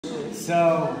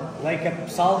So, like a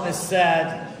psalmist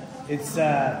said, it's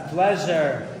a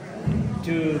pleasure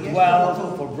to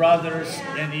dwell for brothers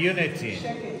in unity.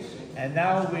 And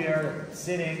now we are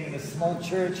sitting in a small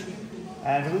church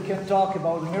and we can talk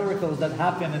about miracles that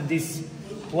happen in this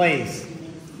place.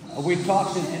 We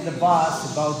talked in the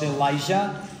bus about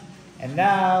Elijah, and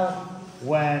now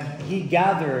when he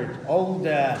gathered all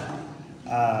the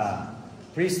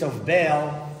priests of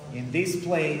Baal in this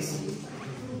place,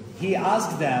 he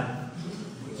asked them,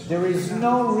 there is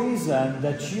no reason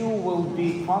that you will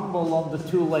be humble on the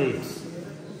two lakes.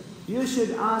 You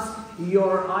should ask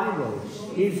your idol,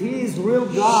 if he is real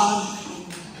God,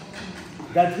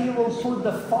 that he will put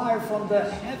the fire from the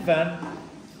heaven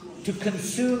to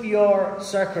consume your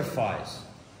sacrifice.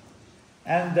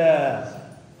 And the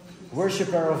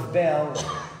worshiper of Baal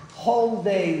whole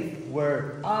day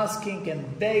were asking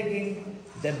and begging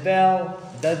the Baal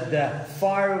that the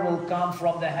fire will come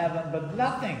from the heaven, but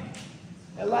nothing.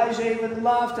 Elijah even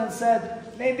laughed and said,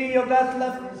 maybe you got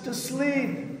left to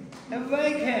sleep. And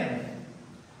wake him.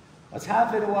 What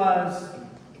happened was,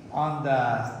 on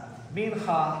the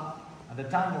Mincha, at the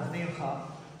time of Mincha,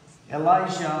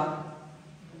 Elijah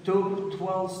took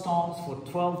 12 stones for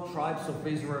 12 tribes of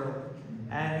Israel,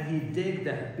 and he digged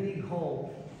a big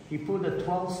hole. He put the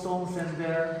 12 stones in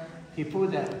there. He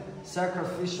put a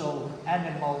sacrificial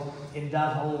animal in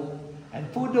that hole,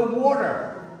 and put the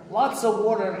water, lots of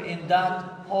water in that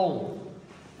hole.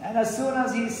 And as soon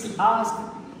as he asked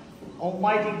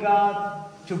Almighty God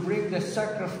to bring the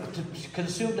sacrifice, to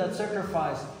consume that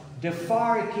sacrifice, the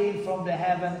fire came from the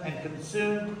heaven and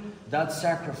consumed that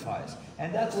sacrifice.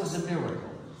 And that was a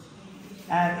miracle.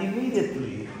 And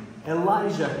immediately,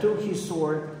 Elijah took his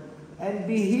sword and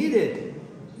beheaded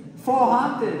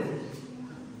 400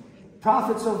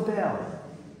 prophets of Baal.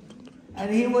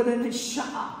 And he was in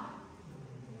shock.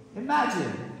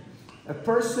 Imagine a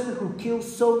person who kills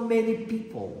so many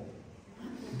people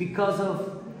because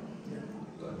of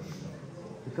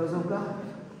God.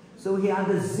 So he had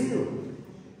a zeal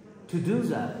to do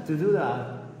that.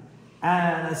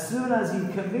 And as soon as he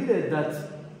committed that,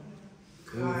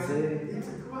 he would say,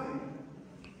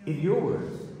 in your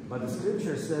words, but the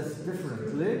scripture says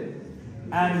differently,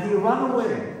 and he ran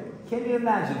away. Can you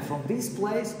imagine, from this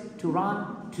place to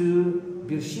run to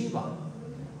Beersheba?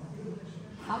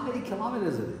 How many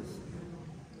kilometers it is?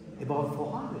 About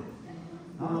 400.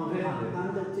 No, 300.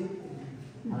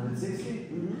 160?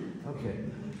 Mm-hmm. Okay.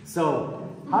 So,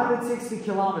 160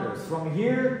 kilometers from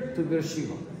here to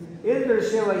Beersheba. In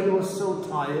Beersheba, he was so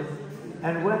tired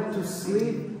and went to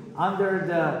sleep under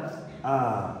the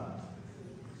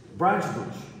branch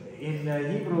bush. In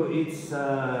Hebrew, it's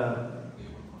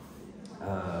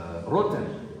roten.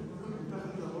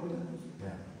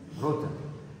 Yeah, roten.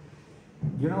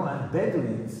 You know, and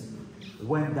Bedouins,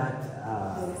 when that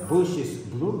bush is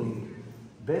blooming,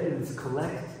 Bedouins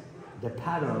collect the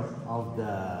pattern of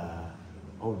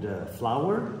the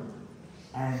flower,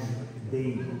 and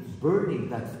they burning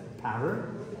that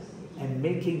pattern and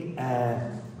making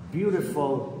a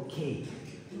beautiful cake.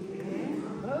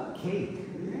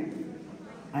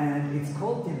 And it's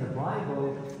called in the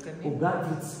Bible Ugat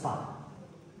Yitzpah.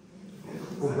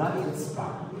 Ugat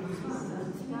Yitzpah.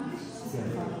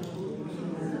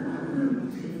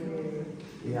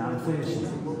 Yeah, I'm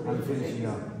finishing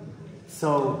up.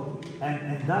 So,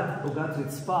 and that Ugat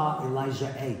Yitzpah,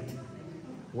 Elijah ate.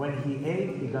 When he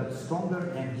ate, he got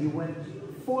stronger, and he went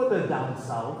further down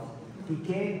south. He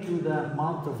came to the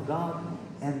Mount of God,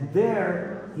 and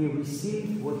there he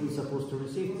received what he's supposed to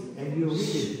receive. And you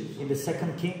read it in the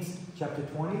 2 Kings chapter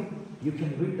 20. You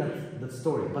can read that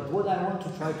story. But what I want to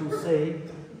try to say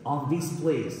on this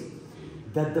place,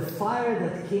 that the fire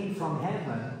that came from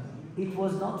heaven, it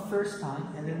was not first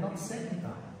time and then not second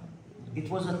time. It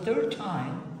was a third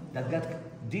time that God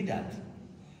did that.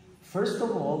 First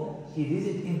of all, he did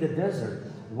it in the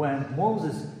desert when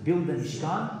Moses built the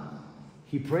Mishkan.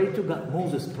 He prayed to God.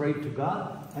 Moses prayed to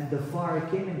God, and the fire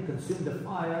came and consumed the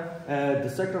fire, the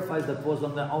sacrifice that was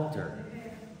on the altar.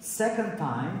 Second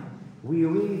time, we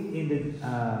read in the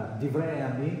Divrei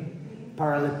Yamim,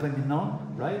 Paralipaninon,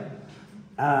 right?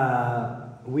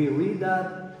 We read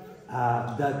that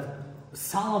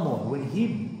Solomon, when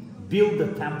he built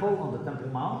the temple on the Temple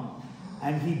Mount,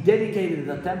 and he dedicated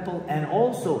the temple and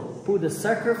also put the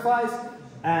sacrifice,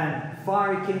 and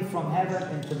fire came from heaven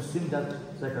and consumed that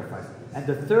sacrifice. And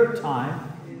the third time,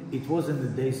 it was in the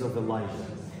days of Elijah.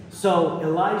 So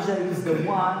Elijah is the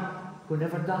one who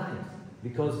never died,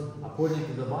 because according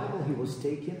to the Bible, he was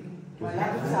taken to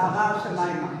heaven.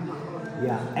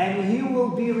 Yeah, and he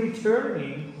will be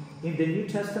returning. In the New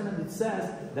Testament, it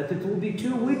says that it will be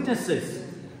 2 witnesses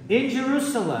in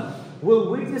Jerusalem will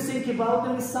witnessing about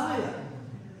the Messiah.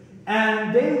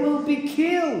 And they will be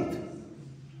killed.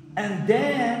 And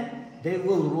then they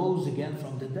will rise again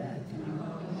from the dead.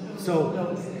 So,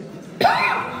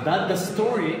 that's the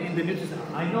story in the New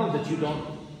Testament. I know that you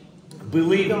don't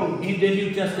believe in the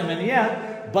New Testament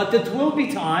yet, but it will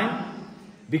be time,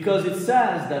 because it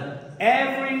says that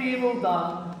every knee will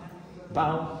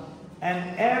bow,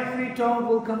 and every tongue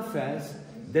will confess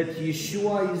that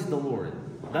Yeshua is the Lord.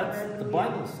 That's what the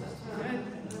Bible says.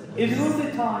 It will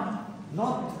be time,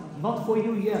 not for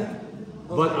you yet,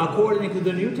 but according to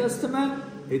the New Testament,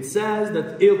 it says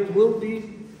that it will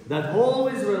be, that all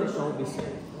Israel shall be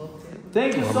saved.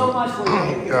 Thank you so much for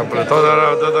your